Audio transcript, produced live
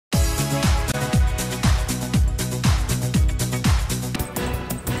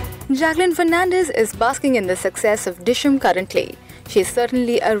Jacqueline Fernandez is basking in the success of Dishum currently. She is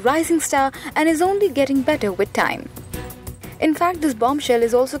certainly a rising star and is only getting better with time. In fact, this bombshell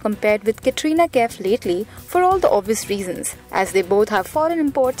is also compared with Katrina Kaif lately for all the obvious reasons, as they both have foreign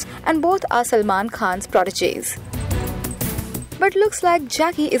imports and both are Salman Khan's protégés. But looks like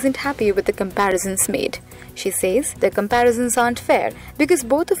Jackie isn't happy with the comparisons made. She says the comparisons aren't fair because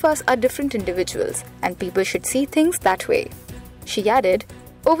both of us are different individuals and people should see things that way. She added,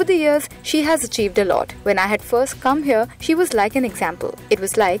 "Over the years, she has achieved a lot. When I had first come here, she was like an example. It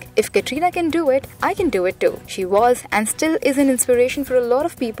was like, if Katrina can do it, I can do it too." She was and still is an inspiration for a lot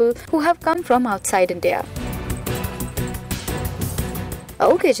of people who have come from outside India.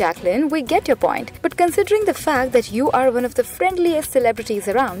 Okay, Jacqueline, we get your point. But considering the fact that you are one of the friendliest celebrities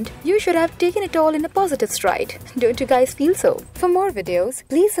around, you should have taken it all in a positive stride. Don't you guys feel so? For more videos,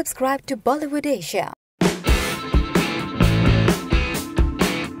 please subscribe to Bollywood Asia.